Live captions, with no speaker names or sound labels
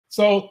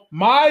So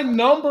my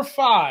number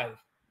 5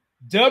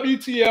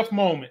 WTF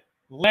moment,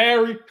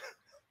 Larry,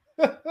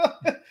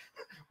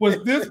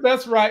 was this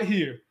mess right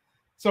here.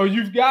 So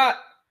you've got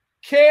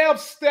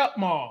Kev's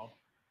stepmom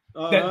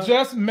that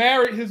just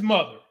married his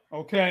mother,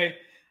 okay?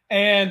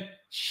 And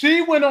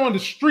she went on the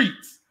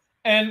streets.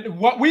 And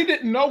what we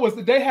didn't know was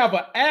that they have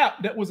an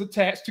app that was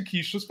attached to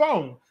Keisha's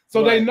phone.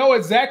 So they know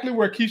exactly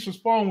where Keisha's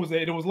phone was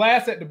at. It was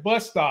last at the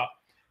bus stop.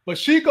 But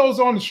she goes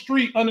on the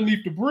street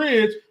underneath the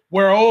bridge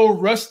where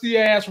old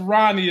rusty-ass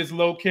Ronnie is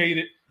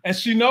located. And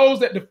she knows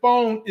that the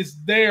phone is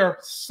there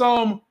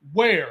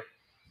somewhere.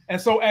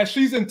 And so as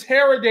she's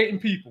interrogating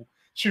people,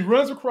 she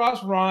runs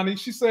across Ronnie.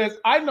 She says,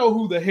 I know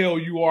who the hell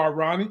you are,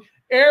 Ronnie.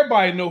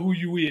 Everybody know who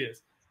you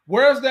is.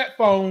 Where's that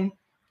phone?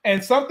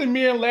 And something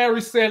me and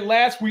Larry said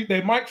last week,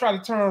 they might try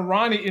to turn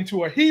Ronnie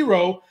into a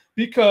hero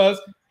because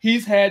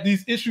he's had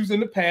these issues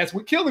in the past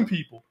with killing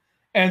people.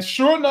 And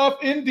sure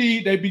enough,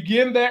 indeed, they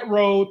begin that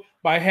road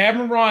by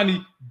having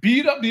Ronnie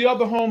beat up the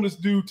other homeless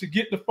dude to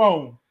get the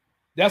phone.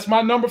 That's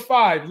my number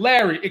 5.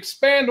 Larry,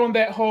 expand on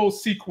that whole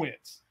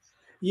sequence.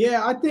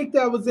 Yeah, I think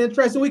that was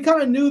interesting. We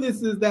kind of knew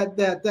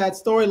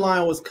that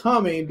storyline was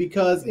coming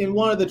because in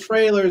one of the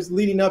trailers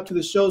leading up to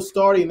the show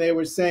starting, they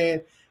were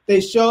saying they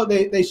show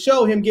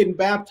him getting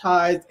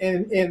baptized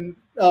and in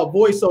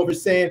voiceover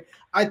saying,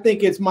 I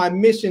think it's my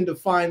mission to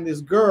find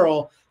this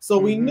girl. So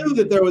we knew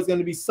that there was going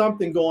to be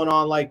something going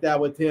on like that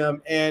with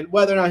him, and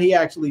whether or not he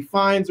actually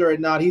finds her or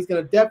not, he's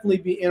going to definitely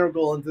be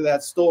integral into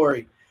that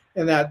story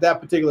and that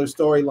particular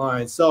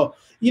storyline. So,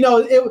 you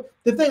know,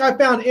 the thing I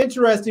found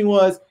interesting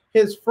was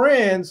his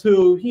friends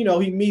who, you know,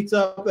 he meets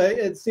up.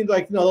 It seems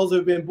like, you know, those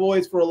have been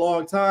boys for a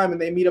long time, and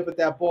they meet up at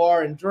that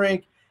bar and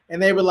drink, and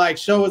they were like,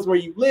 show us where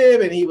you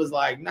live. And he was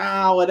like,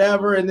 nah,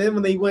 whatever. And then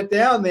when they went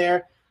down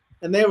there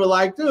and they were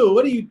like, dude,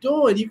 what are you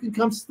doing? You can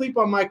come sleep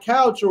on my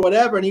couch or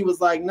whatever. And he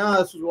was like,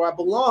 nah, this is where I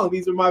belong.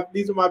 These are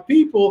my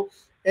people.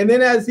 And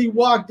then as he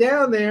walked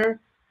down there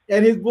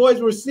and his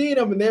boys were seeing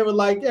him, and they were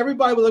like,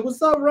 everybody was like,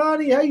 what's up,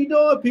 Ronnie? How you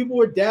doing? People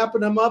were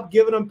dapping him up,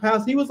 giving him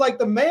pounds. He was like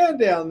the man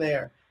down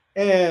there.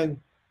 And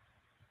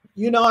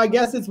you know, I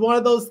guess it's one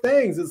of those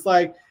things. It's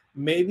like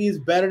maybe it's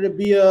better to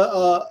be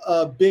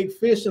a big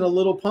fish in a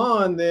little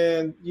pond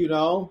than, you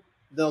know,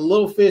 the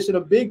little fish in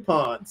a big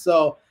pond.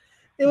 So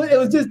it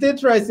was just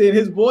interesting.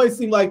 His boys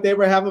seemed like they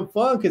were having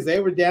fun because they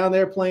were down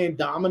there playing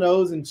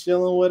dominoes and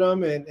chilling with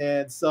him.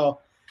 And so,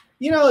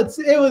 you know, it's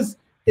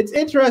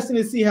interesting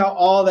to see how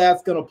all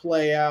that's going to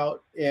play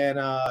out. And,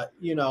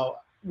 you know,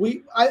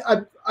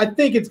 I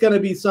think it's going to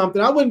be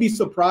something. I wouldn't be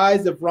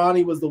surprised if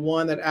Ronnie was the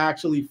one that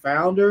actually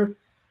found her.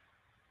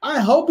 I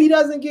hope he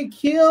doesn't get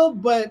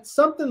killed, but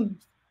something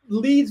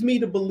leads me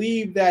to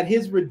believe that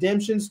his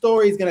redemption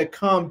story is going to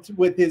come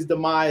with his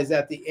demise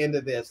at the end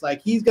of this.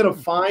 Like, he's going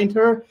to find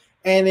her,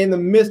 and in the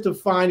midst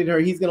of finding her,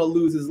 he's going to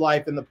lose his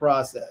life in the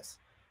process.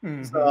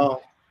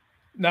 So,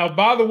 now,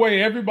 by the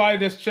way, everybody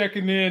that's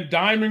checking in,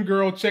 Diamond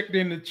Girl checked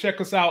in to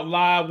check us out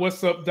live.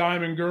 What's up,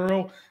 Diamond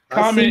Girl?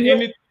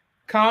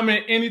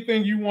 Comment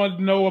anything you want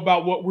to know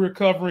about what we're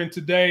covering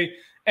today.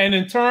 And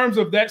in terms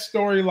of that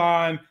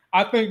storyline,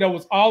 I think that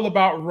was all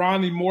about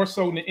Ronnie more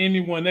so than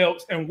anyone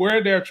else and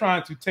where they're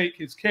trying to take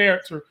his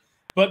character.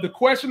 But the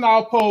question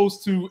I'll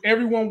pose to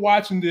everyone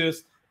watching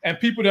this and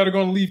people that are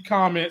going to leave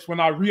comments when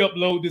I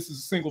re-upload this as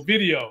a single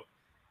video,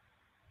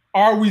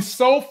 are we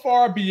so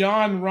far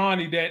beyond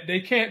Ronnie that they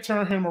can't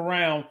turn him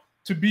around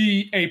to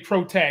be a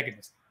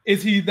protagonist?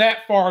 Is he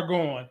that far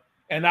gone?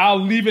 And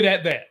I'll leave it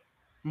at that.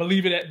 I'm going to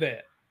leave it at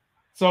that.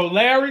 So,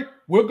 Larry,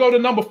 we'll go to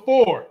number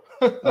 4.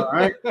 All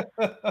right.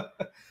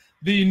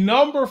 The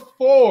number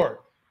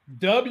 4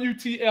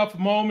 WTF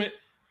moment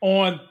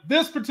on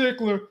this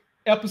particular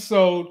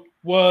episode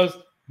was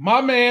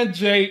my man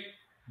Jake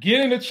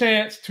getting a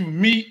chance to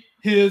meet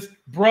his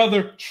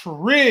brother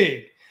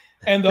Trig.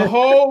 And the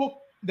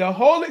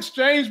whole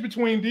exchange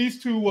between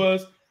these two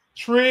was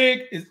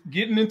Trig is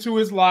getting into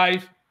his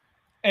life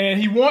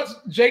and he wants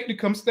Jake to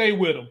come stay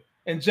with him.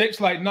 And Jake's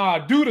like,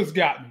 nah, Duda's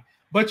got me.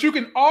 But you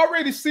can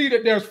already see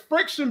that there's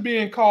friction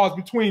being caused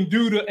between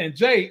Duda and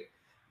Jake.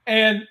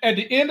 And at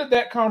the end of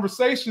that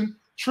conversation,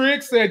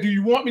 Trig said, do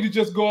you want me to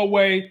just go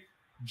away?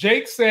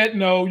 Jake said,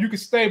 no, you can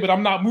stay, but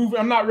I'm not moving.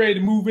 I'm not ready to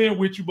move in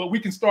with you, but we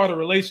can start a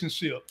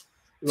relationship.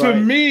 Right. To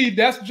me,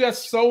 that's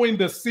just sowing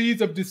the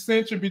seeds of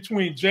dissension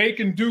between Jake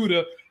and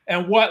Duda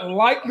and what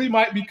likely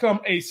might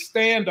become a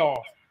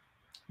standoff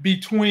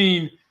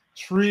between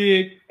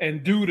Trig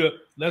and Duda.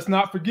 Let's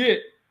not forget,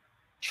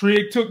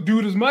 Trig took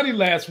Duda's money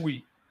last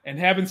week. And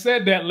having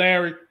said that,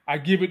 Larry, I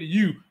give it to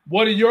you.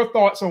 What are your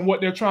thoughts on what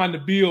they're trying to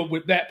build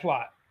with that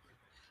plot?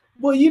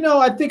 Well, you know,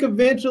 I think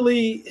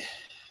eventually,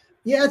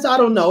 yes, I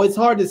don't know. It's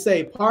hard to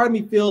say. Part of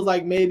me feels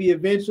like maybe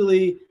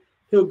eventually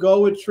he'll go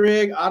with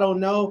Trig. I don't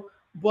know.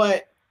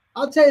 But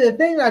I'll tell you, the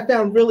thing that I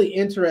found really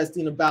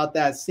interesting about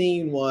that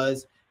scene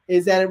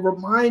is that it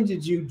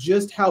reminded you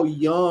just how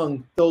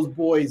young those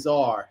boys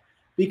are.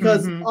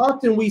 Because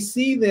often we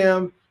see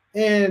them,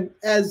 and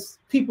as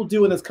people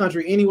do in this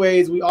country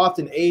anyways, we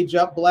often age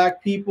up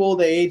black people.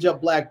 They age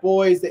up black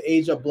boys. They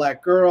age up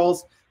black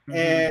girls.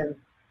 And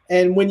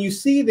And when you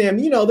see them,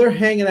 you know, they're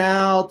hanging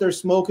out, they're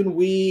smoking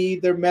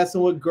weed, they're messing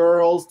with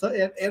girls,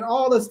 and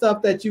all the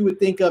stuff that you would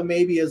think of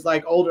maybe as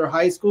like older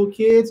high school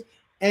kids.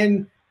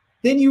 And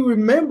then you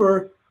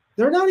remember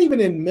they're not even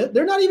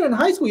in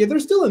high school yet. They're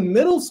still in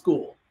middle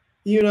school.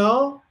 You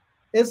know,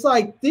 it's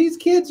like these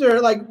kids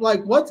are like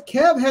what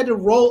Kev had to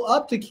roll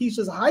up to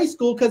Keisha's high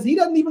school because he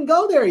doesn't even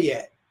go there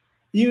yet.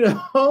 You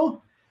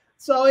know,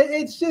 so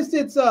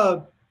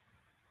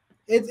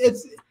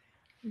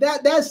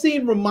that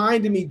scene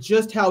reminded me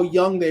just how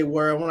young they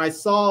were. When I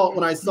saw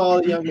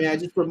the young man, it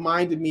just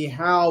reminded me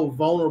how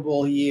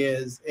vulnerable he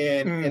is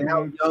and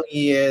how young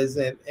he is.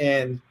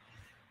 And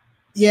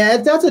yeah,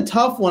 that's a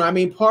tough one. I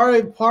mean, part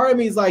of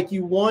me is like,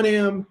 you want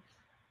him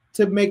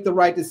to make the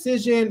right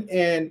decision,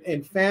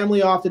 and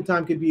family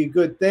oftentimes could be a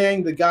good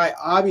thing. The guy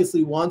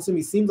obviously wants him.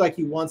 He seems like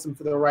he wants him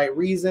for the right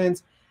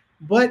reasons,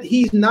 but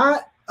he's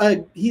not a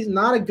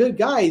good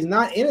guy. He's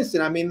not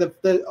innocent. I mean,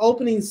 the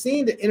opening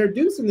scene to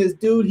introducing this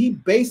dude, he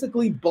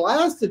basically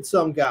blasted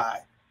some guy.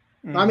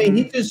 I mean,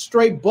 he just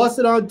straight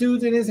busted on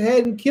dudes in his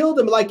head and killed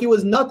him like it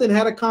was nothing.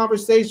 Had a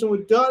conversation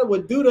with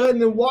Duda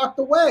and then walked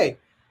away.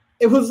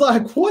 It was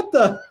like, what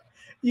the,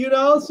 you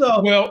know?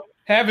 So well,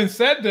 having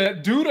said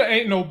that, Duda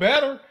ain't no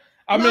better.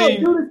 I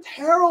mean, Duda's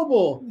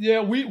terrible.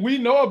 Yeah, we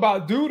know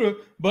about Duda,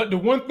 but the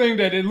one thing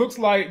that it looks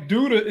like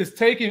Duda is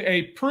taking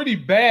a pretty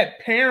bad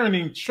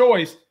parenting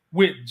choice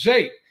with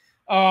Jake.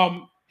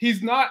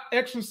 He's not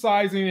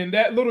exercising in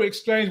that little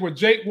exchange where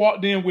Jake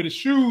walked in with his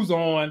shoes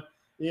on.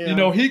 Yeah. You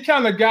know, he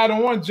kind of got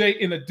on Jake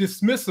in a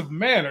dismissive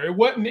manner. It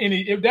wasn't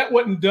that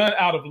wasn't done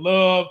out of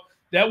love.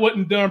 That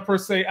wasn't done per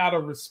se out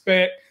of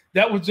respect.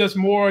 That was just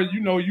more, you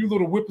know, you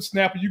little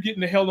whippersnapper, you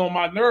getting the hell on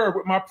my nerve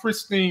with my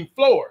pristine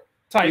floor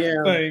type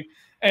thing.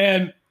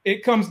 And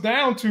it comes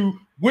down to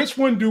which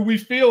one do we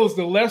feel is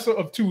the lesser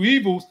of two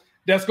evils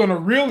that's going to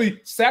really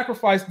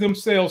sacrifice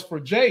themselves for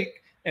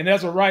Jake. And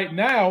as of right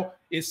now,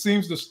 it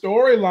seems the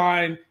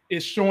storyline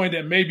is showing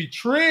that maybe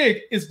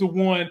Trigg is the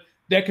one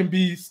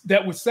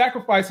that would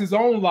sacrifice his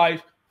own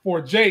life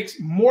for Jake's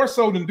more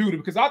so than Duda.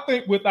 Because I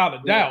think without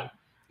a doubt,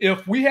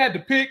 if we had to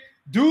pick,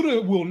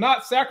 Duda will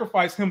not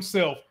sacrifice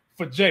himself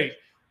for Jake.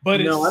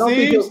 But I don't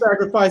think he'll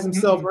sacrifice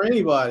himself for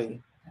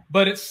anybody.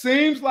 But it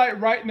seems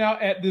like right now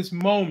at this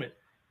moment,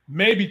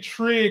 maybe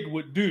Trigg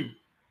would do.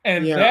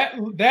 And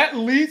that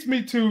leads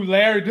me to,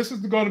 Larry, this is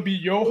going to be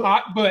your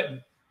hot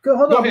button.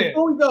 Hold on,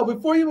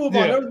 before you move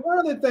on, there was one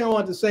other thing I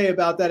wanted to say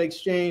about that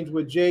exchange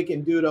with Jake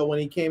and Duda when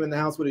he came in the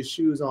house with his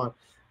shoes on.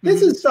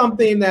 This is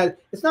something that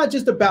it's not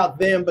just about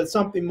them, but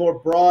something more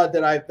broad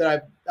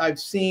that I've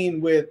seen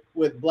with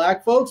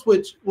Black folks,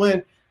 which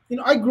when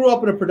I grew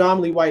up in a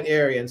predominantly white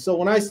area. And so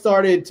when I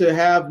started to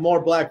have more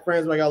Black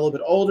friends when I got a little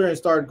bit older and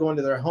started going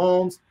to their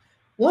homes,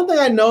 one thing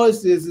I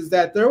noticed is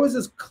that there was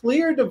this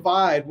clear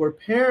divide where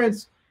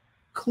parents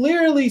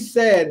clearly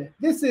said,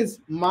 this is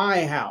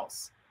my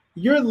house.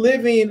 You're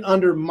living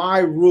under my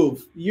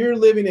roof. You're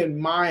living in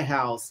my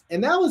house.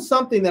 And that was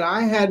something that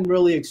I hadn't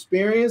really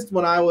experienced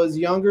when I was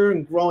younger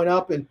and growing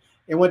up and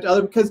went to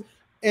other,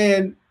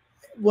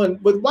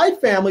 with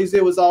white families,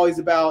 it was always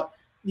about,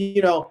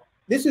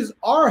 this is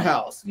our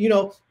house.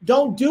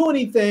 Don't do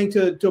anything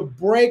to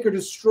break or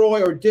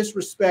destroy or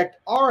disrespect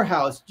our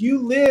house. You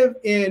live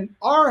in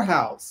our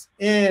house.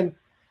 And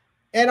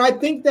I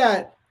think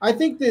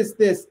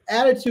this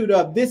attitude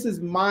of this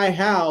is my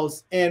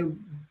house and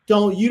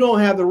you don't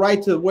have the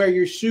right to wear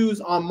your shoes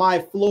on my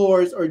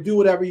floors or do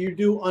whatever you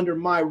do under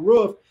my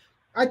roof.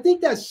 I think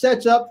that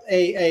sets up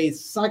a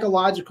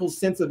psychological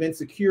sense of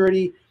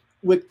insecurity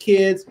with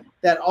kids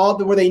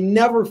where they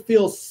never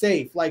feel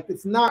safe. Like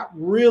it's not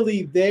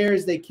really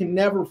theirs. They can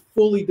never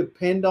fully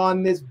depend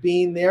on this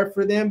being there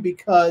for them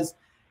because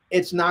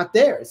it's not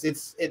theirs.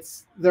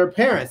 It's their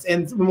parents.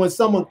 And when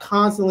someone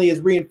constantly is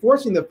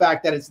reinforcing the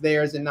fact that it's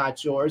theirs and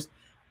not yours,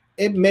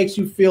 it makes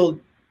you feel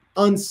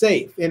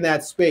unsafe in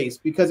that space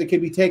because it can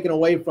be taken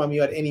away from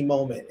you at any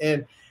moment.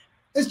 And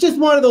it's just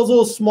one of those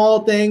little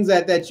small things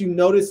that you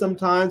notice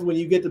sometimes when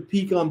you get to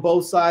peek on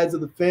both sides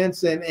of the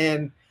fence.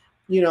 And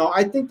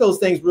I think those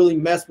things really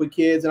mess with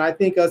kids. And I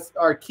think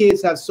our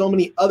kids have so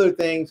many other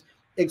things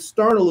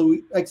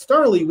externally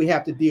we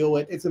have to deal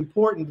with. It's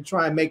important to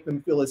try and make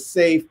them feel as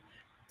safe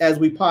as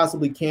we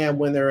possibly can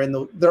when they're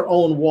in their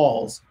own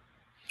walls.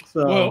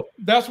 So, well,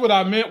 that's what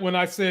I meant when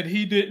I said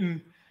he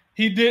didn't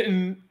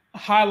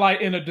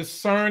highlight in a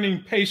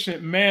discerning,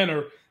 patient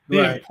manner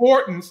the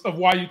importance of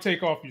why you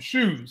take off your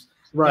shoes.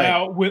 Right.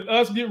 Now, with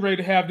us getting ready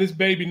to have this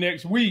baby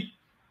next week,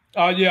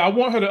 I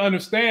want her to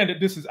understand that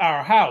this is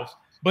our house.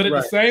 But at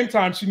the same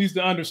time, she needs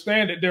to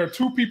understand that there are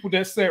two people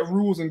that set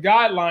rules and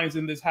guidelines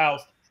in this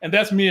house, and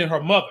that's me and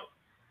her mother.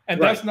 And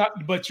that's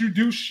not, but you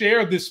do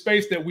share this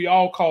space that we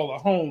all call a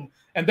home.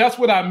 And that's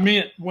what I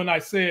meant when I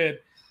said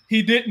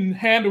he didn't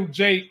handle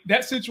Jake.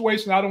 That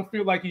situation, I don't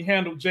feel like he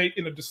handled Jake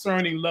in a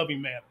discerning,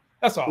 loving manner.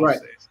 That's all I'm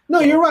saying. No,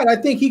 you're right. I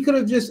think he could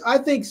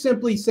have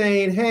simply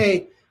saying,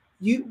 hey,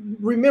 you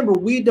remember,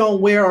 we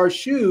don't wear our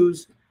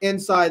shoes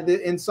inside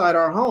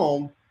our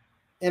home.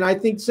 And I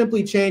think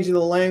simply changing the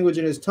language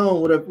and his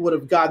tone would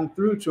have gotten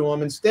through to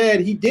him.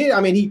 Instead, he did.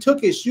 I mean, he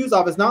took his shoes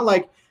off. It's not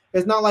like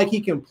he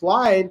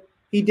complied.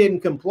 He didn't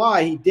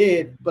comply. He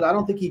did, but I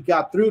don't think he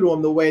got through to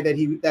him the way that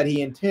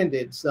he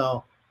intended.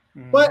 So,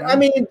 but I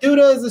mean,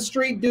 Duda is a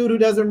street dude who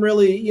doesn't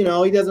really, he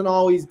doesn't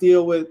always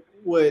deal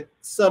with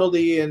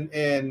subtlety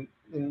and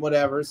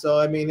whatever. So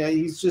I mean,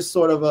 he's just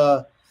sort of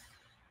a,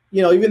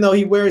 even though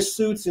he wears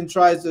suits and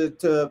tries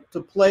to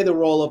play the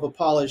role of a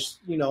polished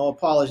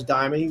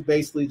diamond, he's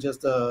basically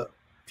just a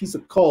piece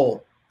of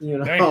coal,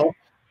 Damn.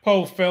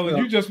 Poor fella,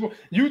 you just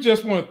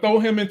want to throw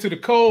him into the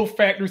coal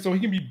factory so he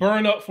can be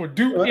burned up for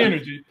Duke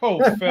Energy.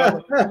 Poor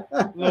fella.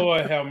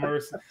 Lord have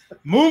mercy.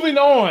 Moving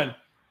on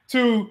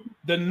to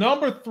the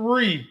number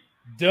 3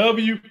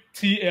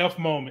 WTF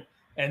moment.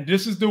 And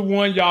this is the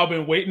one y'all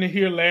been waiting to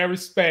hear Larry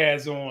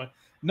spaz on.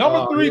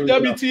 Number 3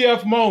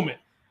 WTF moment.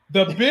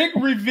 The big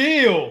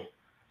reveal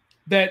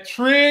that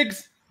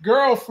Trig's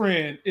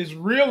girlfriend is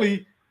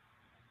really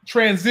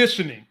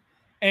transitioning.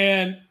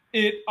 And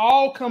it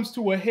all comes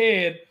to a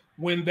head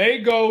when they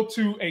go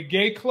to a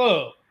gay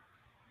club.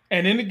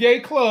 And in the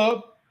gay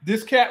club,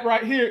 this cat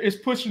right here is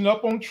pushing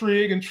up on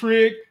Trig, and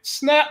Trig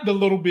snapped a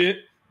little bit,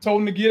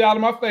 told him to get out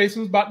of my face,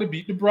 and was about to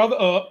beat the brother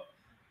up.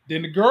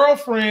 Then the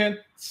girlfriend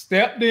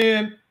stepped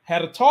in,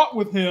 had a talk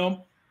with him,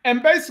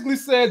 and basically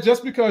said,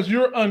 just because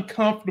you're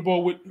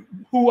uncomfortable with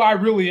who I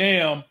really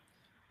am,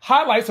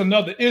 highlights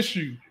another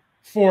issue.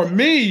 For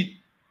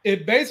me,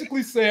 it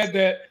basically said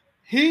that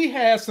he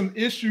has some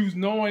issues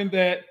knowing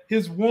that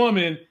his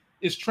woman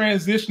is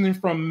transitioning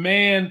from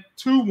man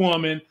to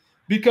woman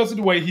because of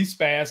the way he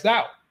spazzed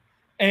out.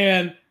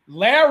 And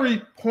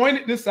Larry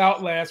pointed this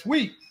out last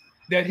week,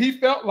 that he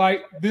felt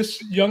like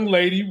this young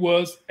lady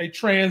was a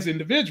trans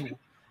individual.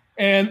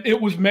 And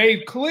it was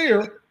made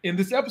clear in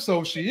this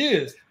episode she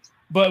is.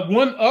 But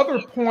one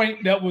other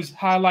point that was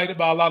highlighted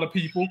by a lot of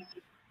people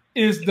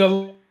is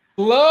the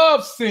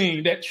love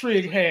scene that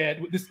Trig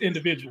had with this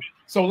individual.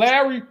 So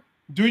Larry,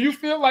 do you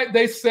feel like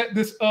they set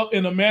this up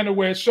in a manner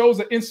where it shows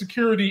an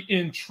insecurity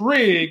in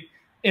Trig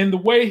in the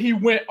way he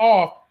went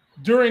off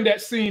during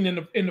that scene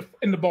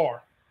in the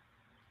bar?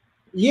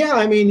 Yeah,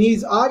 I mean,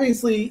 he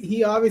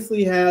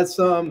obviously has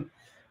some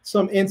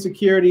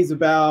insecurities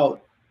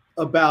about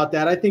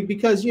that. I think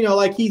because,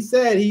 like he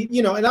said,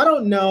 and I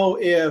don't know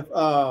if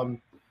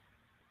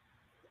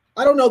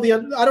I don't know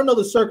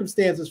the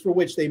circumstances for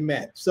which they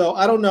met. So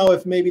I don't know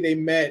if maybe they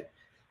met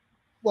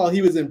while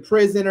he was in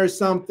prison or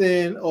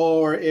something,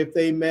 or if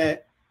they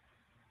met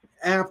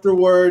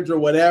afterwards or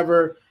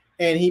whatever,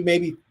 and he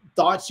maybe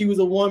thought she was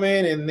a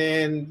woman, and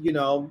then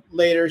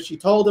later she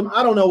told him.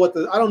 I don't know what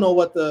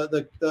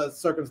the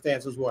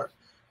circumstances were,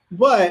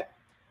 but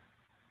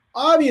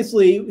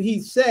obviously he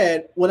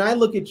said, when I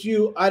look at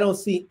you, I don't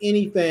see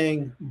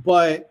anything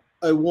but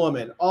a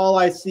woman. All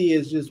I see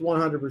is just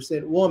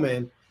 100%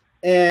 woman.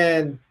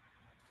 And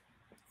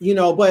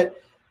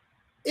but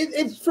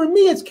it's for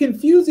me, it's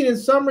confusing in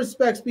some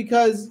respects,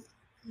 because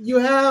you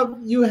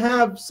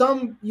have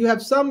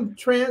some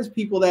trans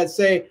people that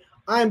say,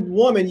 I'm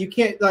woman. You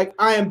can't, like,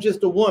 I am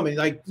just a woman.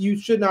 Like, you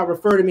should not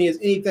refer to me as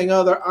anything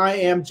other. I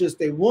am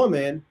just a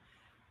woman.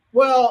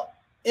 Well,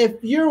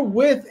 if you're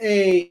with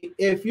a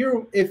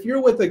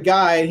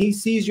guy and he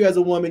sees you as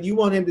a woman, you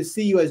want him to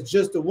see you as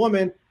just a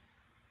woman.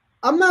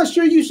 I'm not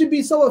sure you should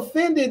be so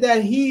offended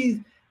that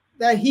he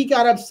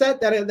got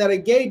upset that a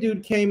gay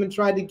dude came and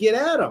tried to get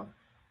at him.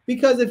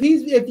 Because if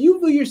you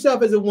view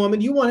yourself as a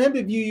woman, you want him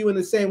to view you in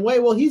the same way.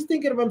 Well, he's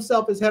thinking of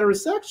himself as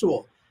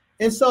heterosexual.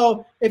 And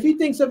so if he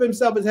thinks of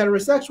himself as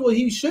heterosexual,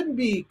 he shouldn't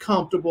be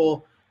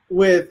comfortable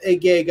with a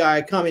gay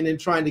guy coming and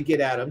trying to get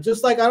at him.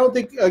 Just like I don't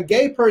think a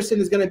gay person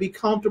is going to be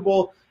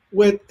comfortable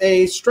with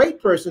a straight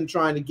person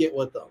trying to get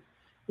with them,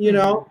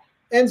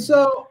 And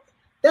so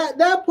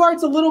that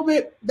part's a little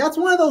bit, that's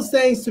one of those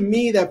things to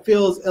me that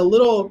feels a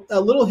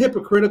little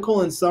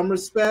hypocritical in some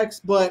respects,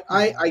 but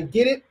I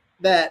get it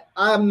that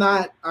I'm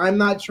not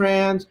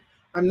trans,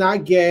 I'm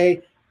not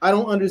gay. I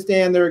don't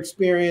understand their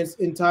experience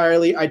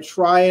entirely. I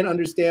try and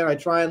understand, I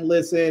try and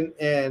listen,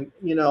 and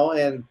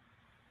and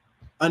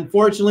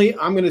unfortunately,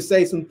 I'm going to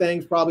say some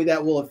things probably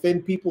that will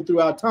offend people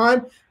throughout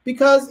time,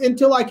 because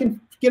until I can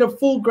get a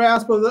full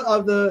grasp of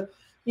the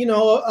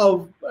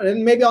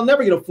and maybe I'll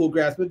never get a full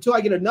grasp, but until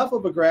I get enough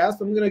of a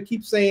grasp, I'm going to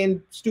keep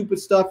saying stupid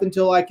stuff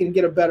until I can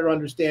get a better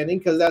understanding,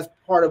 because that's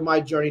part of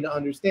my journey to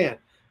understand.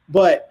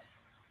 But,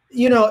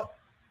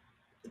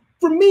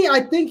 for me, I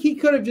think he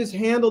could have just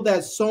handled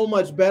that so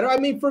much better. I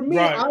mean, for me,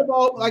 right.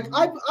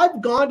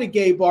 I've gone to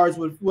gay bars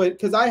with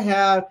because I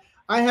had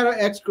an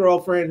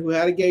ex-girlfriend who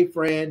had a gay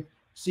friend.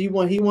 He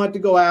wanted to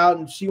go out,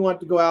 and she wanted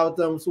to go out with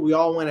them, so we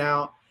all went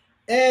out.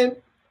 And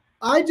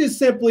I just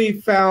simply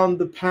found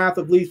the path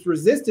of least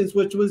resistance,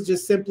 which was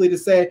just simply to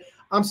say,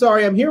 I'm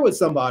sorry, I'm here with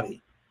somebody.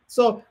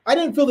 So I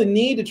didn't feel the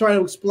need to try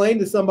to explain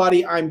to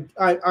somebody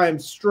I'm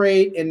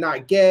straight and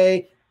not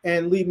gay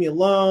and leave me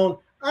alone.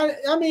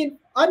 I mean,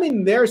 I'm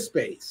in their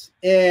space,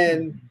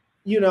 and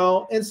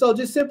and so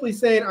just simply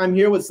saying I'm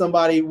here with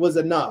somebody was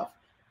enough.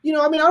 I mean,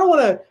 I don't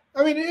want to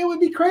I mean, it would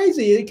be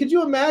crazy. Could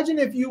you imagine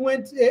if you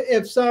went,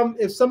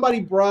 if somebody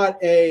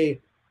brought a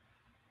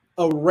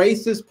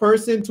racist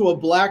person to a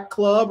black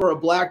club or a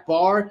black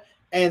bar,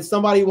 and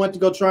somebody went to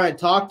go try and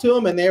talk to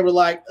him, and they were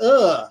like,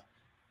 "Ugh,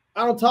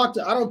 I don't talk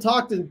to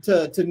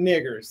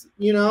niggers,"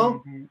 you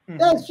know?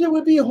 That shit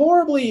would be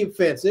horribly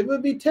offensive. It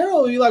would be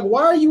terrible. You're like,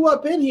 why are you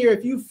up in here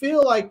if you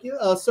feel like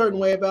a certain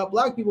way about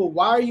black people?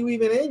 Why are you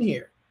even in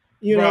here?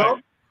 You know?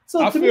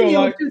 So to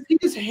me, he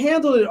just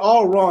handled it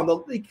all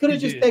wrong. He could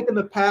have just taken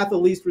the path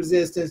of least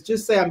resistance.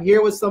 Just say, I'm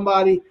here with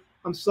somebody.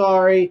 I'm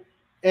sorry,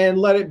 and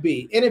let it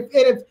be. And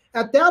if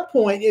at that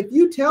point, if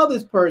you tell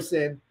this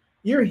person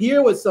you're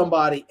here with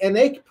somebody and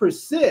they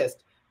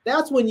persist,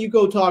 that's when you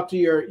go talk to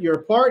your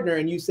partner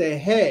and you say,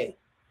 hey,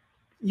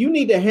 you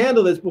need to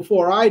handle this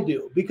before I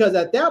do. Because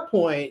at that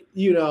point,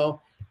 you know,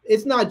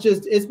 it's not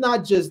just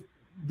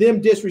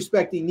them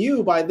disrespecting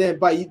you by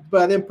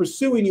them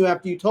pursuing you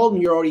after you told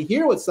them you're already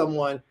here with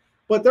someone,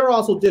 but they're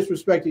also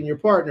disrespecting your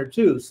partner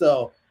too.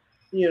 So,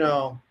 you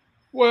know.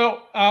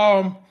 Well,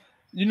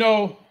 you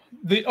know,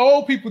 the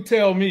old people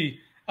tell me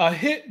a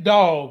hit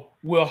dog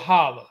will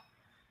holler.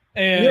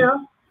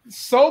 And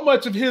so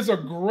much of his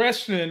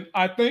aggression,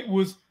 I think,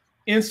 was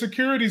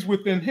insecurities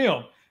within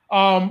him.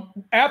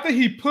 After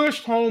he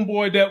pushed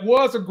Homeboy, that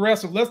was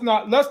aggressive. Let's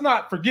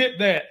not forget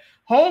that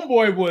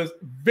Homeboy was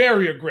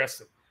very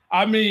aggressive.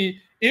 I mean,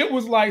 it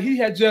was like he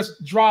had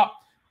just dropped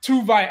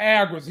 2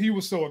 Viagras. He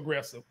was so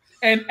aggressive.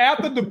 And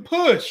after the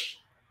push,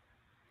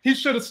 he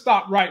should have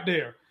stopped right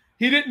there.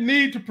 He didn't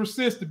need to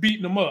persist to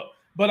beating him up.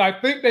 But I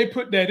think they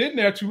put that in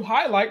there to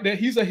highlight that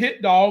he's a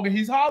hit dog and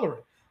he's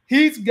hollering.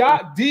 He's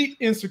got deep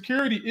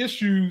insecurity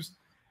issues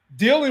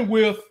dealing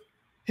with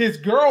his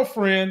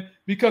girlfriend,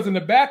 because in the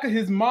back of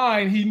his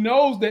mind, he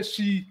knows that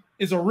she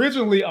is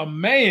originally a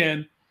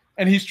man,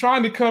 and he's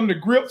trying to come to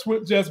grips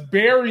with just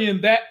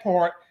burying that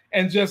part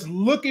and just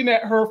looking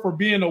at her for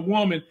being a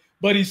woman,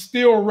 but he's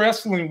still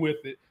wrestling with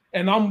it.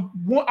 And I'm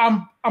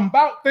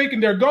about thinking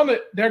they're gonna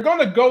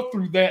go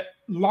through that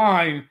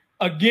line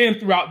again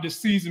throughout this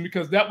season,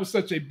 because that was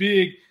such a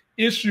big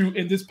issue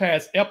in this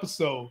past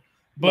episode.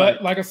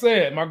 But like I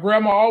said, my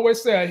grandma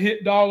always said, a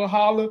hit dog will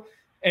holler.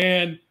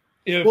 And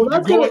if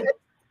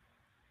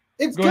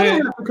it's going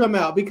to have to come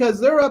out, because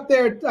they're up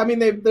there. I mean,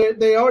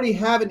 they already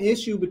have an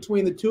issue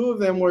between the two of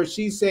them where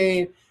she's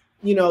saying,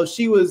 you know,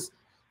 she was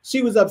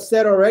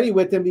upset already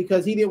with him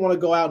because he didn't want to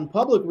go out in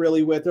public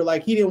really with her.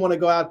 Like, he didn't want to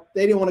go out.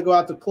 They didn't want to go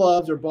out to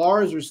clubs or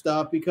bars or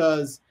stuff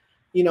because,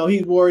 you know,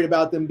 he's worried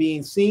about them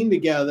being seen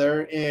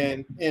together.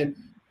 And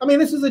I mean,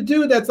 this is a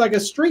dude that's like a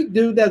street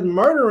dude that's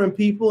murdering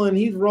people, and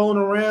he's rolling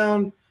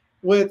around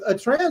with a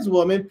trans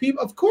woman.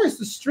 People, of course,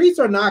 the streets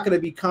are not going to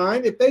be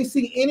kind. If they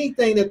see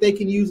anything that they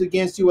can use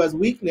against you as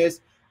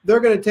weakness, they're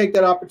going to take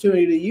that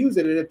opportunity to use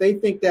it. And if they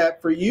think that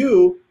for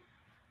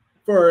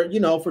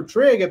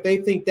Trig, if they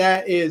think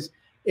that is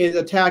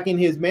attacking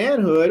his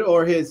manhood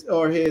or his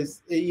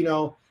you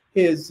know,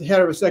 his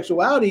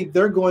heterosexuality,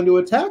 they're going to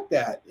attack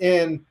that.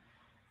 And,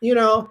 you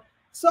know,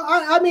 so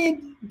I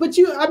mean,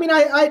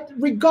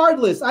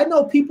 regardless, I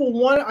know people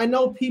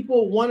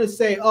want to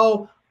say,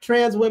 oh,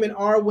 trans women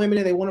are women,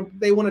 and they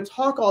want to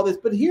talk all this.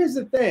 But here's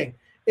the thing: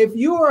 if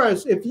you are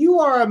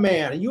a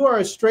man, you are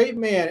a straight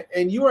man,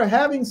 and you are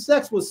having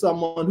sex with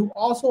someone who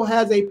also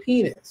has a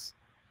penis,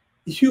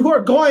 you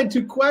are going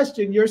to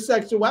question your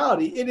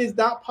sexuality. It is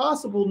not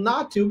possible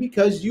not to,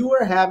 because you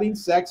are having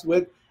sex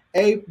with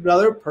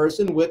another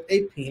person with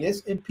a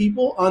penis, and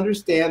people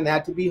understand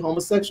that to be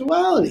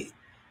homosexuality.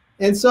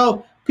 And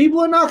so people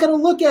are not going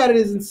to look at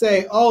it and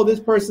say, oh, this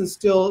person's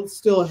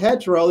still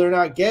hetero, they're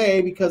not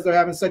gay, because they're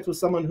having sex with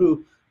someone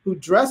who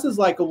dresses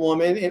like a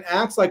woman and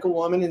acts like a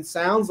woman and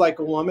sounds like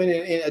a woman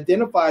and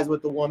identifies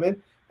with the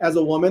woman as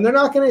a woman.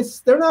 Most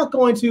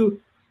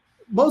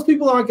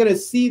people aren't going to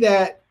see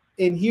that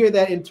and hear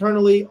that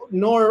internally,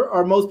 nor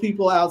are most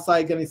people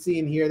outside going to see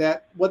and hear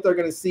that. What they're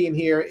going to see and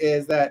hear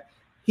is that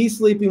he's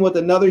sleeping with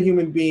another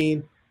human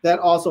being that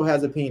also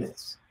has a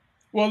penis.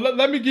 Well,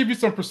 let me give you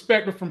some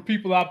perspective from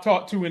people I've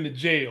talked to in the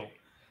jail,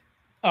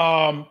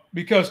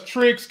 because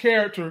Trig's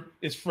character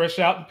is fresh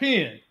out the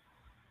pen.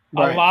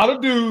 Right. A lot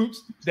of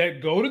dudes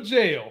that go to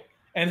jail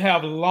and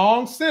have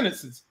long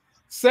sentences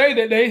say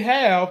that they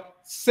have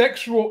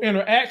sexual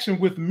interaction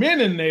with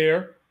men in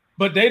there,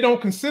 but they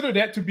don't consider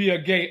that to be a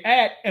gay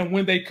act. And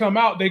when they come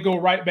out, they go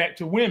right back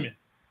to women.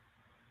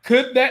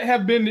 Could that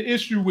have been the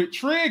issue with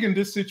Trig in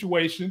this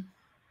situation?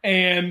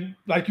 And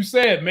like you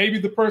said, maybe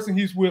the person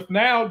he's with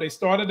now, they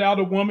started out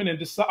a woman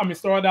and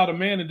started out a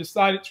man and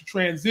decided to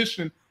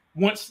transition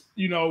once,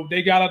 you know,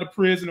 they got out of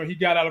prison or he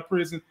got out of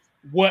prison,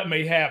 what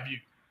may have you.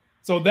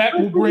 So that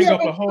will bring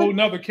up a whole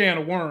nother can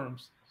of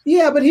worms.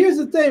 Yeah, but here's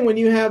the thing: when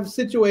you have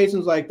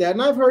situations like that,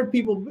 and I've heard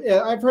people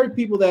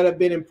that have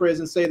been in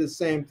prison say the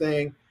same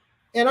thing,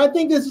 and I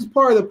think this is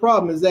part of the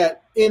problem, is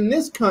that in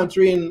this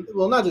country, and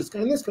well, not just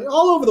in this country,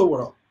 all over the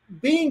world,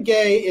 being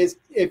gay is,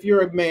 if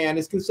you're a man,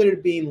 is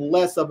considered being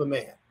less of a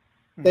man.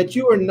 Mm-hmm. That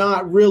you are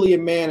not really a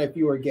man if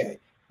you are gay.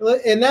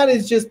 And that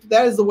is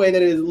the way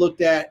that it is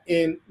looked at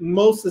in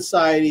most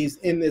societies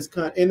in this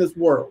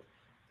world.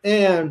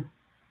 And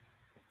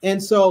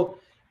so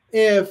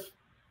if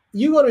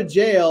you go to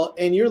jail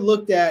and you're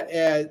looked at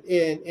as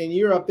and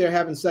you're up there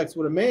having sex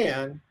with a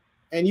man,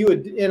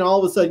 and all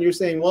of a sudden you're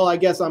saying, well, I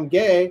guess I'm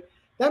gay,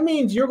 that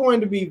means you're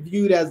going to be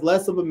viewed as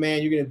less of a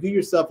man. You're going to view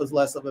yourself as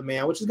less of a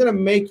man, which is going to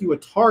make you a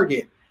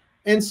target.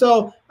 And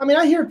so, I mean,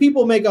 I hear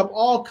people make up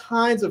all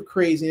kinds of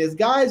craziness.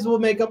 Guys will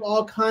make up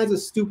all kinds of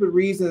stupid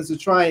reasons to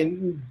try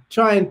and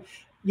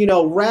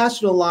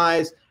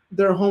rationalize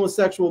their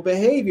homosexual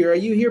behavior.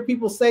 You hear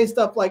people say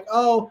stuff like,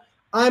 oh,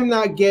 I'm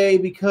not gay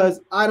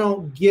because I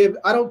don't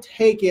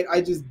take it,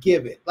 I just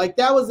give it. Like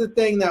that was the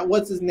thing that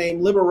what's his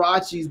name,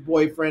 Liberace's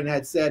boyfriend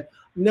had said,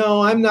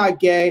 no, I'm not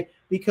gay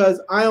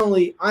because I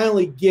only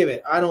give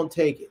it, I don't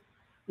take it.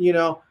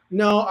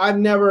 No, I've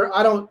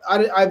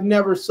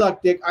never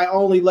sucked dick. I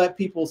only let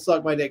people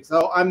suck my dick.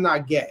 So I'm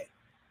not gay.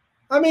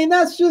 I mean,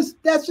 that's just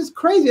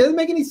crazy. It doesn't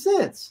make any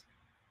sense.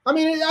 I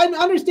mean, I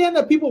understand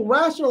that people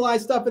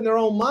rationalize stuff in their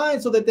own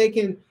mind so that they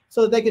can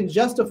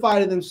justify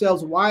to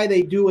themselves why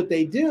they do what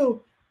they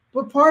do.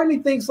 But part of me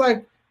thinks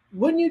like,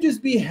 wouldn't you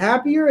just be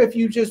happier if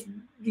you just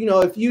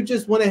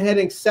went ahead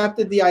and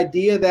accepted the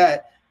idea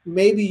that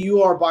maybe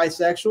you are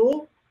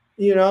bisexual,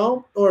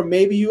 or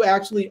maybe you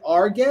actually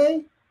are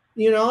gay?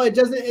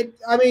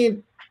 I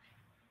mean,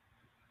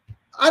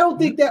 I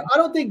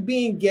don't think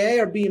being gay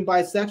or being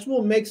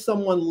bisexual makes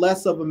someone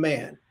less of a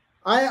man.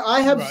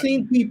 I have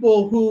seen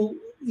people who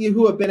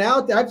have been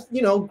out there.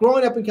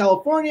 Growing up in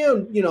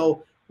California,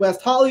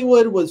 West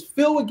Hollywood was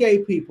filled with gay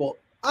people.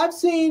 I've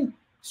seen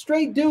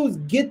straight dudes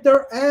get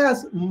their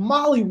ass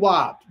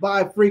mollywopped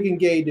by a freaking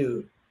gay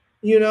dude.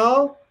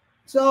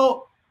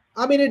 So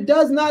I mean, it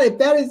does not. If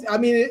that is, I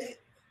mean,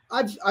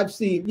 I've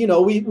seen,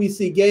 we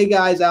see gay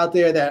guys out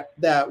there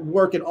that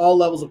work in all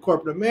levels of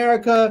corporate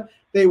America.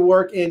 They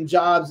work in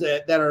jobs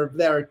that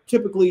are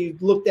typically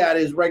looked at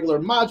as regular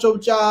macho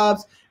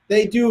jobs.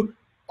 They do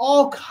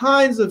all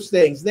kinds of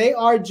things. They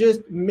are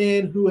just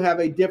men who have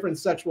a different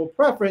sexual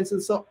preference.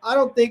 And so I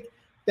don't think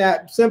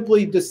that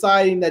simply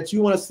deciding that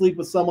you want to sleep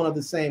with someone of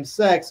the same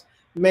sex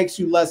makes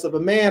you less of a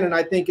man. And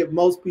I think if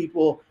most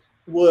people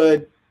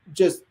would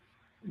just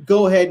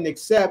go ahead and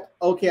accept,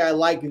 okay, I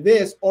like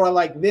this, or I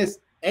like this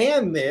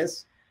and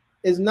this,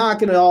 is not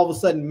going to all of a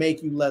sudden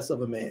make you less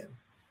of a man.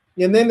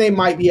 And then they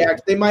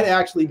might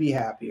actually be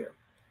happier.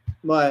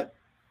 But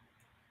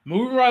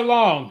moving right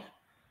along,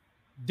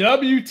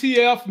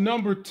 WTF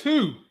number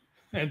 2,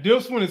 and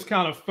this one is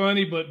kind of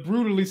funny but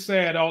brutally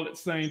sad all at the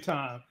same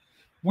time.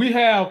 We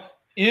have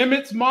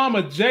Emmett's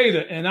mama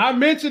Jada, and I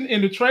mentioned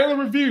in the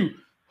trailer review,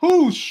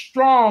 whose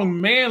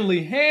strong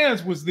manly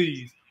hands was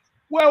these?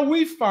 Well,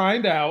 we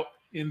find out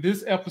in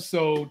this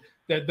episode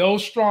that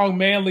those strong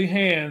manly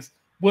hands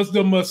was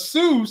the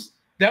masseuse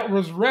that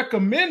was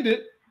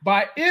recommended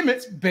by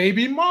Emmett's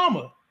baby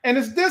mama. And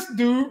it's this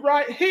dude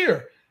right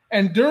here.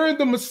 And during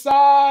the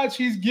massage,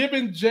 he's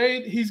giving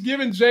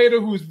Jada,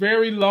 who is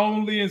very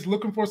lonely and is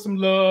looking for some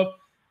love,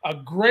 a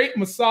great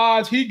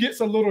massage. He gets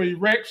a little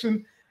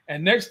erection.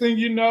 And next thing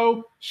you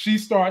know, she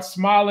starts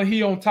smiling.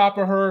 He on top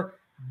of her,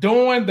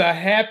 doing the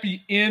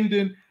happy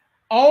ending,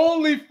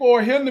 only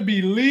for him to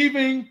be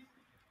leaving.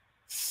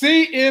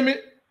 See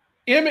Emmett.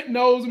 Emmett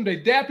knows him. They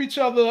dap each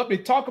other up. They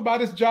talk about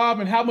his job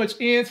and how much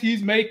ends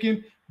he's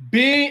making,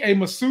 being a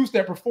masseuse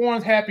that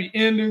performs happy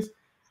endings.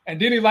 And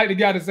then he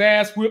got his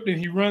ass whipped and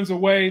he runs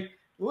away.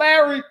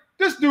 Larry,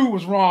 this dude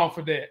was wrong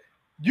for that.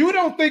 You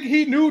don't think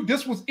he knew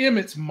this was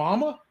Emmett's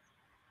mama?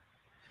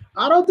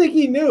 I don't think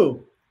he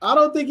knew.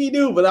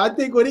 But I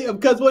think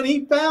because when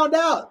he found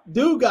out,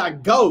 dude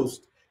got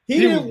ghost. He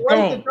didn't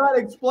wait to try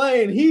to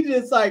explain. He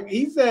just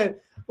he said,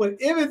 when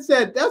Emmett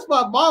said, that's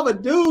my mama,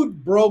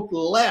 dude broke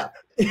left.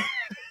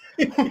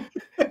 He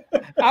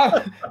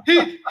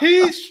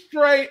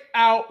straight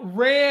out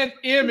ran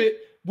Emmett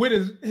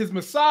with his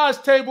massage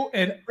table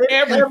and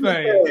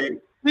everything.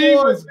 He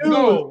was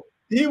gone.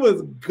 He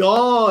was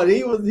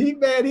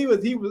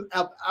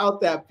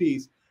out that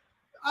piece.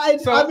 I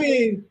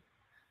mean,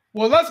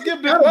 well, let's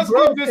give this.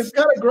 It's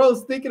kind of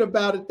gross thinking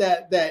about it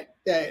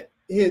that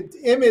his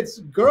Emmett's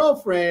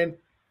girlfriend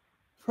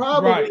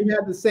probably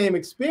had the same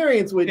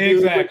experience with you.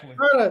 Exactly.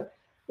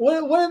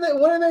 What do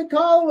they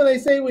call it when they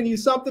say when you're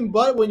something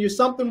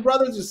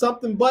brothers or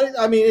something buddies?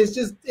 I mean,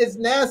 it's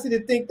nasty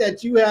to think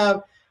that you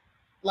have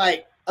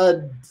like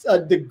a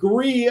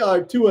degree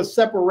or to a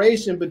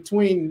separation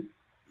between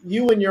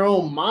you and your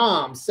own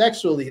mom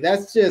sexually.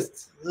 That's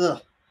just,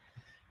 ugh.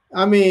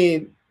 I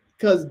mean,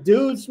 because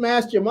dude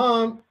smashed your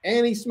mom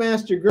and he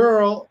smashed your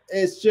girl.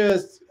 It's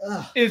just,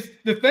 ugh.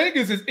 The thing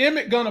is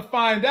Emmett gonna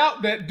find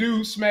out that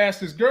dude smashed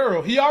his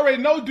girl? He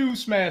already know dude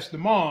smashed the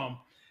mom.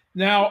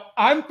 Now,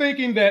 I'm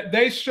thinking that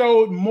they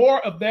showed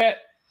more of that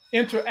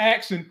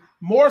interaction,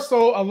 more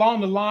so along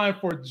the line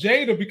for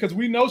Jada, because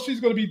we know she's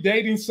going to be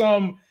dating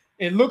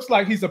it looks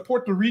like he's a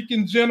Puerto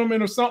Rican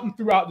gentleman or something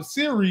throughout the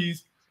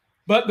series.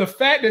 But the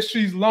fact that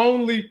she's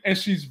lonely and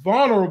she's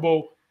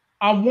vulnerable,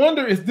 I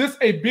wonder, is this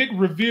a big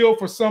reveal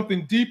for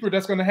something deeper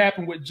that's going to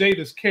happen with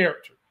Jada's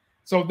character?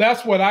 So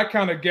that's what I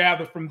kind of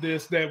gather from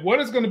this, that what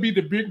is going to be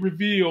the big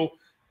reveal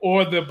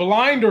or the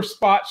blinder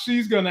spot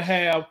she's going to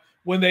have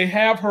when they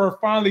have her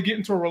finally get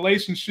into a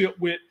relationship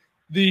with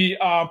the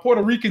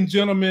Puerto Rican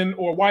gentleman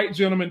or white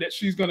gentleman that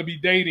she's going to be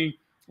dating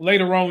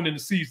later on in the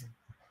season.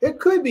 It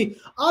could be.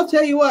 I'll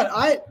tell you what.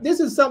 This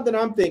is something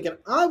I'm thinking.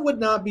 I would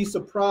not be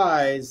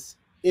surprised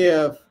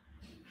if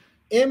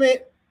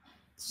Emmett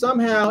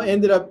somehow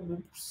ended up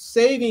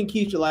saving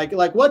Keisha.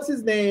 Like what's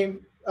his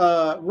name?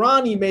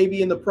 Ronnie may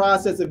be in the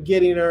process of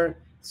getting her,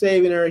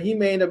 saving her. He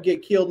may end up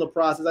get killed in the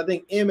process. I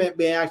think Emmett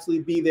may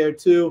actually be there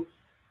too.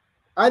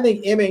 I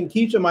think Emmett and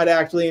Keisha might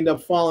actually end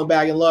up falling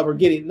back in love or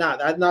getting not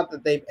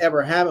that they've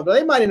ever haven't, but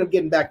they might end up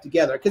getting back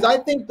together. Because I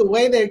think the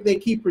way they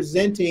keep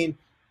presenting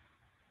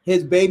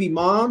his baby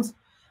moms,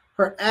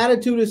 her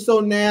attitude is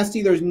so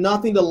nasty. There's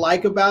nothing to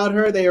like about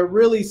her. They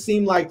really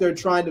seem like they're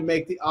trying to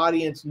make the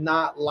audience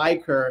not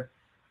like her,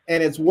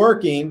 and it's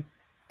working.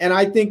 And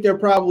I think they're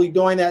probably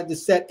doing that to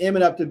set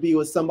Emmett up to be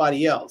with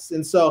somebody else.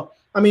 And so,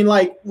 I mean,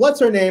 like, what's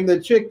her name? The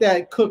chick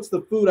that cooks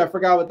the food. I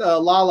forgot what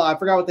Lala. I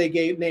forgot what they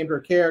named her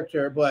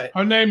character, but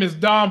her name is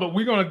Dawn. But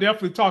we're going to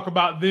definitely talk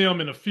about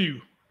them in a few.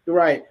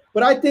 Right.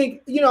 But I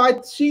think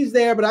she's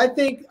there. But I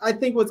think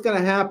what's going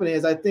to happen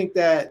is I think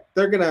that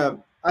they're gonna.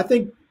 I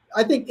think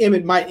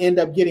Emmett might end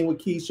up getting with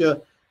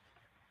Keisha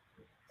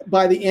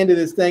by the end of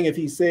this thing if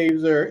he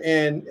saves her,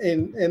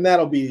 and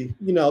that'll be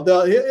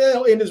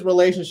he'll end his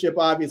relationship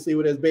obviously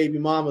with his baby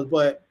mamas.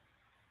 But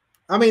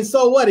I mean,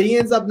 so what? He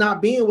ends up not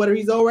being with her.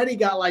 He's already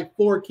got like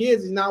 4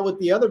 kids. He's not with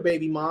the other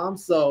baby mom,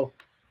 so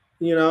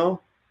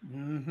Well,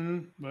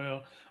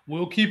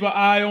 we'll keep an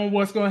eye on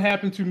what's going to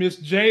happen to Miss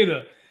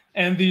Jada.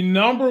 And the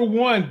number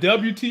one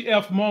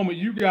WTF moment,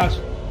 you guys.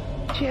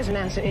 She hasn't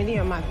answered any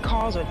of my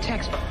calls or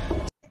texts.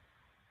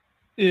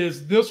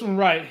 Is this one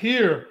right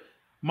here.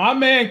 My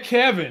man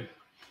Kev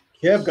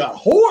got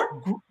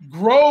hort.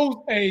 Grows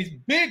a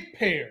big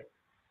pair,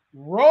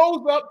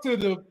 rolls up to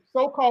the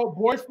so-called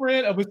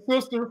boyfriend of his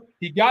sister.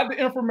 He got the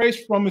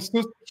information from his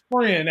sister's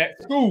friend at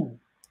school.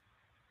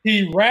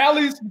 He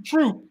rallies the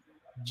troop.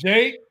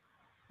 Jake,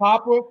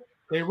 Papa,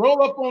 they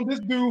roll up on this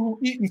dude who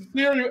eating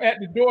cereal at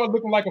the door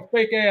looking like a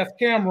fake-ass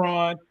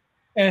Cameron.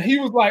 And he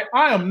was like,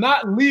 I am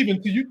not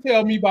leaving till you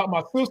tell me about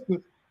my sister.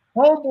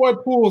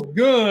 Homeboy pulls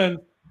guns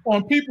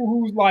on people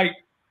who's like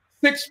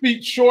 6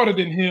 feet shorter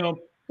than him,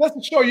 just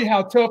to show you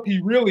how tough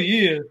he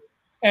really is.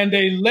 And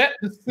they let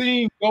the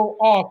scene go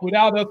off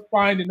without us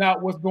finding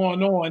out what's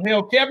going on.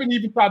 Hell, Kevin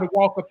even tried to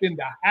walk up in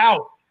the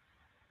house,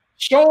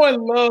 showing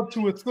love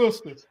to his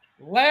sister.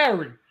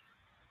 Larry,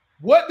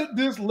 what did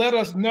this let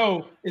us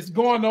know is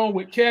going on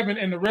with Kevin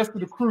and the rest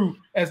of the crew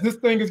as this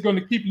thing is going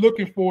to keep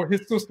looking for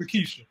his sister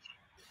Keisha?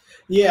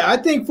 Yeah, I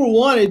think for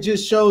one, it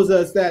just shows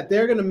us that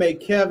they're going to make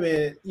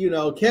Kevin,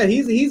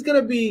 he's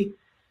going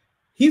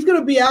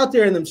to be out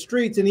there in them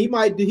streets, and he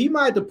might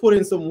have to put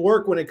in some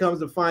work when it comes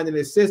to finding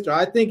his sister.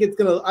 I think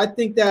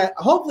that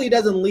hopefully it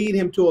doesn't lead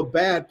him to a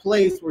bad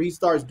place where he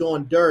starts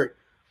doing dirt,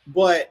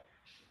 but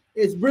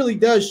it really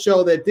does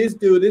show that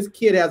this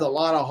kid has a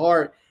lot of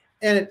heart.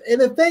 And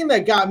the thing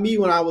that got me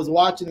when I was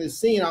watching this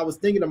scene, I was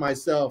thinking to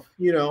myself,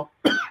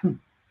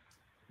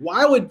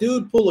 why would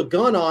dude pull a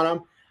gun on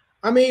him?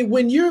 I mean,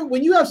 when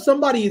you have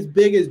somebody as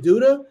big as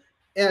Duda,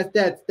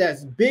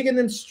 that's big in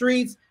them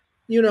streets,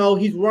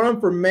 he's running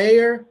for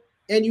mayor,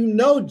 and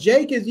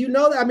Jake is,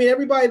 I mean,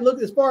 everybody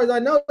look, as far as I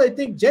know, they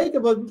think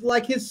Jacob is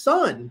like his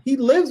son. He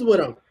lives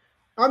with him.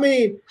 I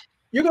mean,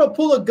 you're gonna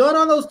pull a gun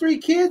on those 3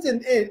 kids,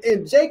 and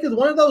Jake is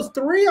one of those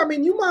 3. I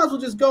mean, you might as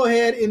well just go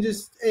ahead and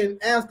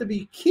ask to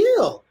be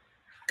killed.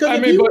 Because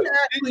if you would have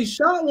actually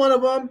shot one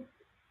of them,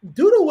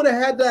 Duda would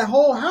have had that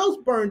whole house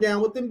burned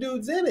down with them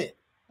dudes in it.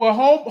 Well,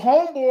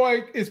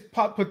 homeboy is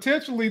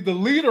potentially the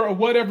leader of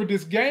whatever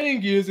this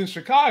gang is in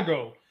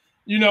Chicago.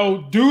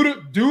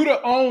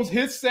 Duda owns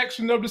his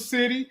section of the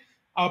city.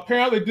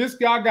 Apparently, this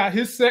guy got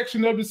his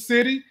section of the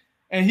city,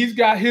 and he's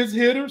got his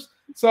hitters.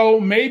 So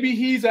maybe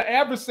he's an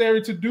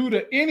adversary to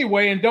Duda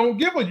anyway, and don't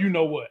give a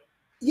what.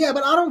 Yeah,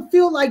 but I don't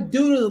feel like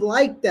Duda is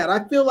like that.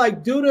 I feel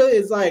like Duda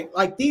is like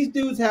these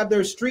dudes have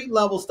their street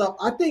level stuff.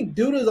 I think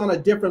Duda is on a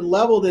different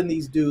level than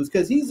these dudes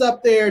because he's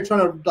up there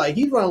trying to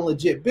he's running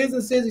legit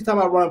businesses. He's talking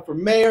about running for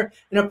mayor.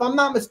 And if I'm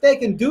not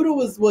mistaken, Duda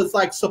was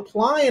like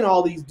supplying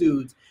all these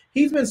dudes.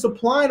 He's been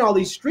supplying all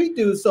these street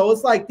dudes. So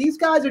it's like these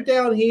guys are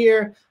down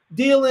here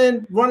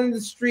dealing, running the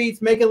streets,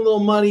 making a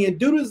little money, and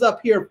Duda's up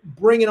here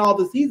bringing all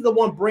this. He's the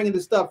one bringing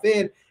the stuff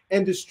in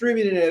and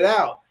distributing it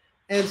out.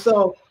 And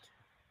so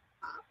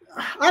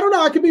I don't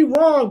know. I could be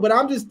wrong, but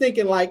I'm just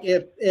thinking like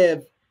if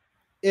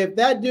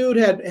that dude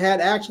had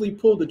actually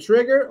pulled the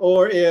trigger,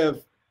 or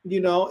if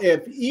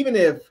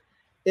Duda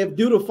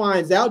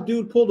finds out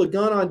dude pulled a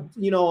gun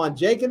on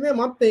Jake and them,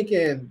 I'm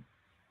thinking,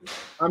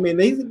 I mean,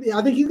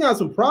 I think he's got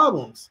some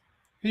problems.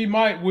 He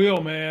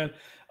will, man.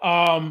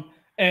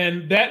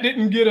 And that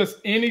didn't get us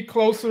any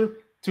closer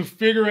to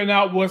figuring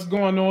out what's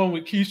going on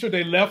with Keisha.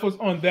 They left us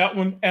on that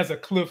one as a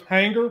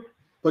cliffhanger.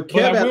 But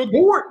Kev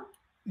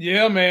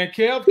yeah, man.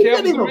 Kev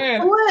didn't was even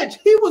man. flinch.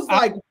 He was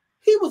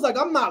like,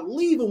 I'm not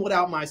leaving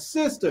without my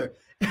sister.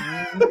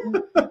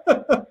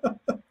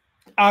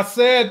 I I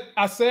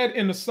said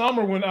in the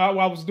summer when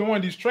I was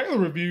doing these trailer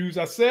reviews,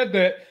 I said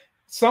that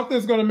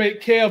something's going to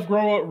make Kev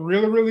grow up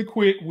really, really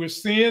quick. We're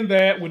seeing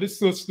that with his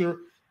sister,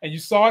 and you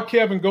saw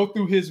Kevin go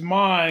through his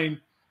mind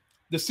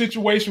the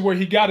situation where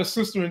he got his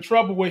sister in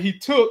trouble, where he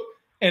took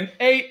and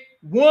ate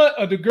one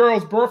of the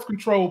girl's birth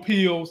control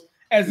pills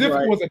as if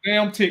it was a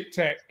damn Tic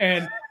Tac,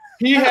 and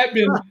he had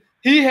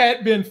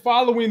been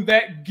following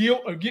that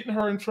guilt of getting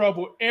her in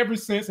trouble ever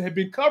since, and had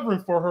been covering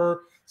for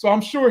her. So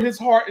I'm sure his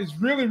heart is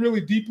really, really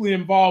deeply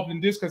involved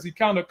in this because he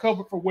kind of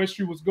covered for where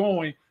she was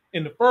going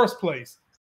in the first place.